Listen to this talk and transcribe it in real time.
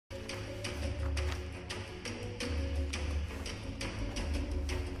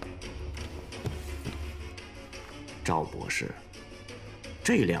赵博士，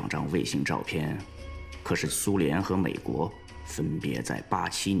这2张卫星照片，可是苏联和美国分别在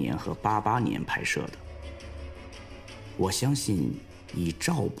87年和88年拍摄的。我相信，以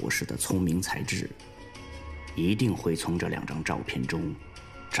赵博士的聪明才智，一定会从这2张照片中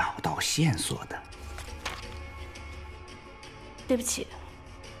找到线索的。对不起，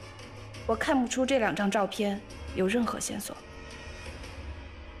我看不出这2张照片有任何线索。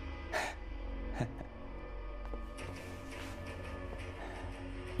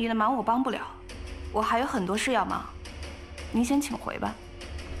你的忙我帮不了，我还有很多事要忙，您先请回吧。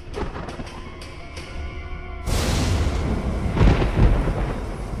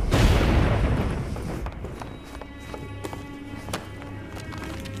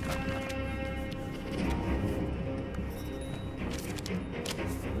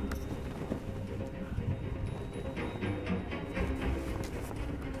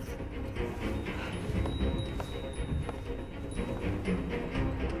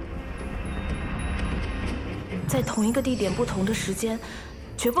在同一个地点、不同的时间，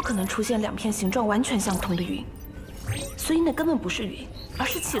绝不可能出现2片形状完全相同的云，所以那根本不是云，而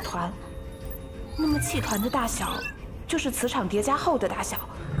是气团。那么气团的大小，就是磁场叠加后的大小。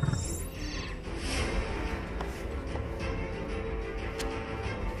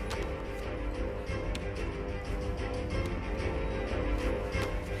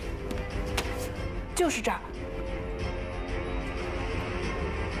就是这儿。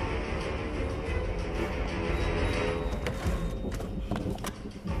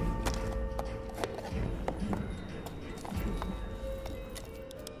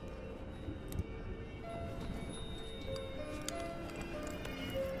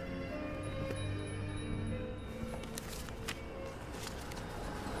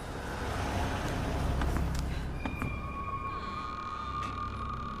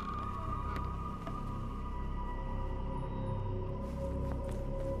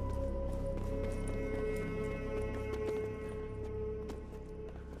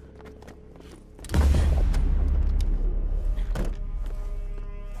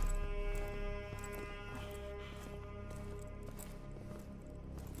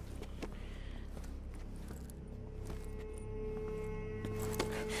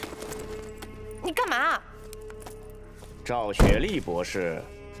你干嘛？赵雪莉博士，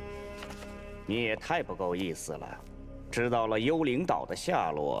你也太不够意思了，知道了幽灵岛的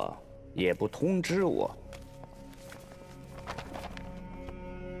下落，也不通知我。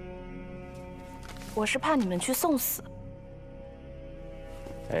我是怕你们去送死。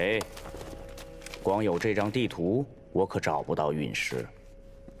哎，光有这张地图，我可找不到陨石。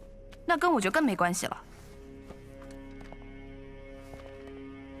那跟我就更没关系了。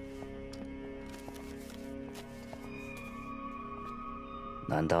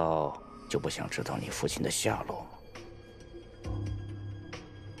难道就不想知道你父亲的下落吗？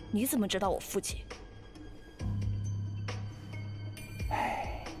你怎么知道我父亲？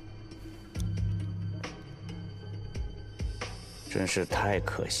唉，真是太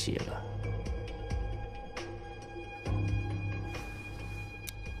可惜了。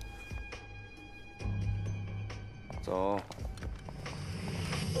走。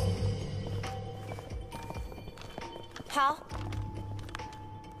好。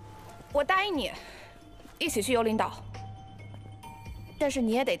我答应你，一起去幽灵岛。但是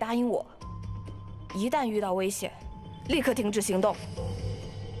你也得答应我，一旦遇到危险，立刻停止行动。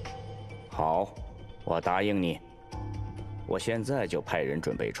好，我答应你。我现在就派人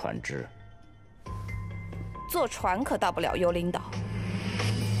准备船只。坐船可到不了幽灵岛。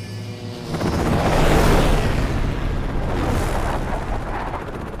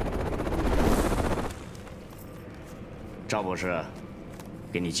赵博士。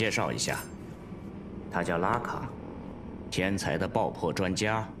给你介绍一下，他叫拉卡，天才的爆破专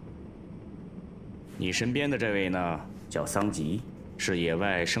家。你身边的这位呢，叫桑吉，是野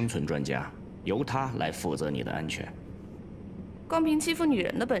外生存专家，由他来负责你的安全。光凭欺负女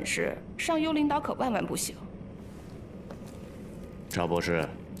人的本事，上幽灵岛可万万不行。赵博士，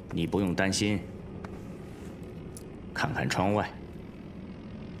你不用担心。看看窗外，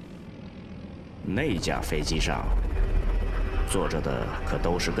那架飞机上。坐着的可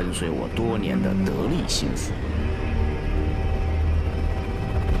都是跟随我多年的得力心腹。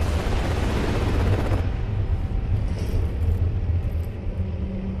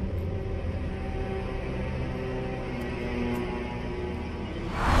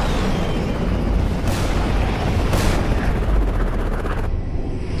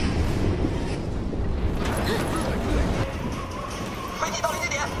飞机到临界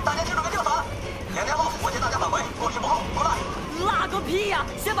点，大家请准备跳伞。2天后，我接大家返回，过时不候，回来。 拉个屁呀！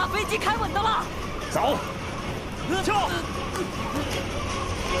先把飞机开稳当了。走。跳！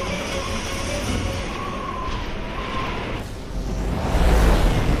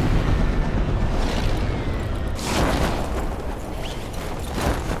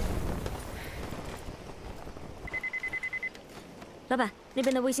老板，那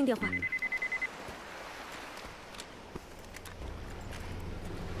边的微信电话。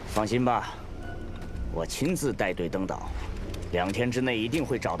放心吧，我亲自带队登岛，2天之内一定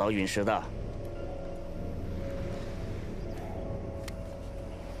会找到陨石的。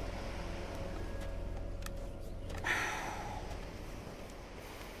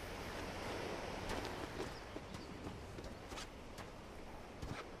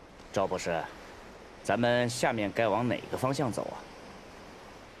赵博士，咱们下面该往哪个方向走啊？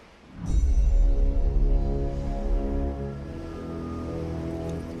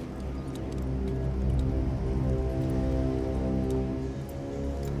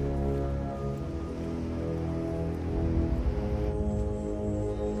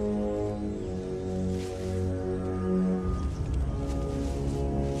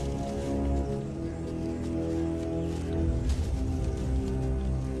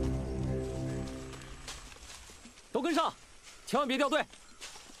 都跟上，千万别掉队。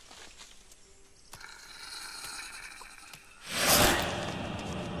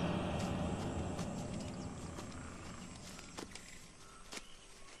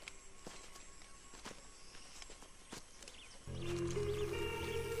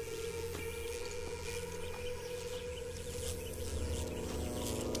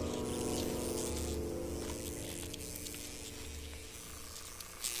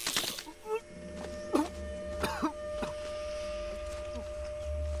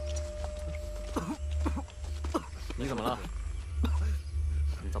你怎么了？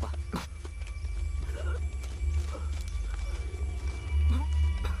走吧。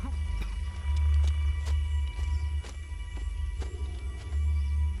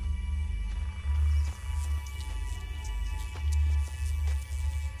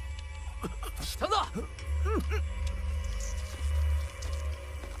强子，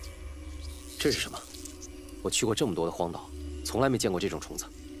这是什么？我去过这么多的荒岛，从来没见过这种虫子。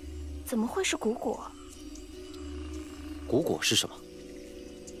怎么会是古果？ 古果是什么？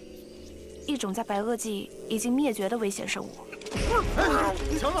一种在白垩纪已经灭绝的危险生物。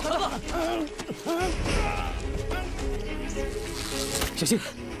强子，强子，小心！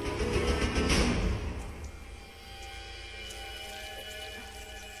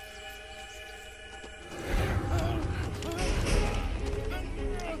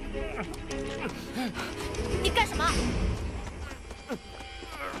你干什么？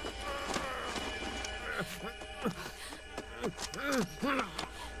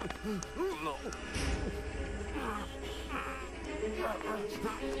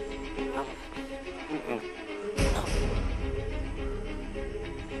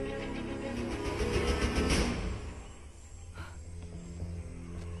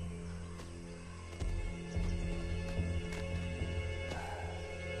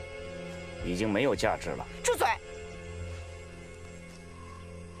 已经没有价值了。住嘴！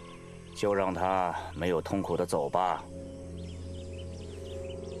就让他没有痛苦的走吧。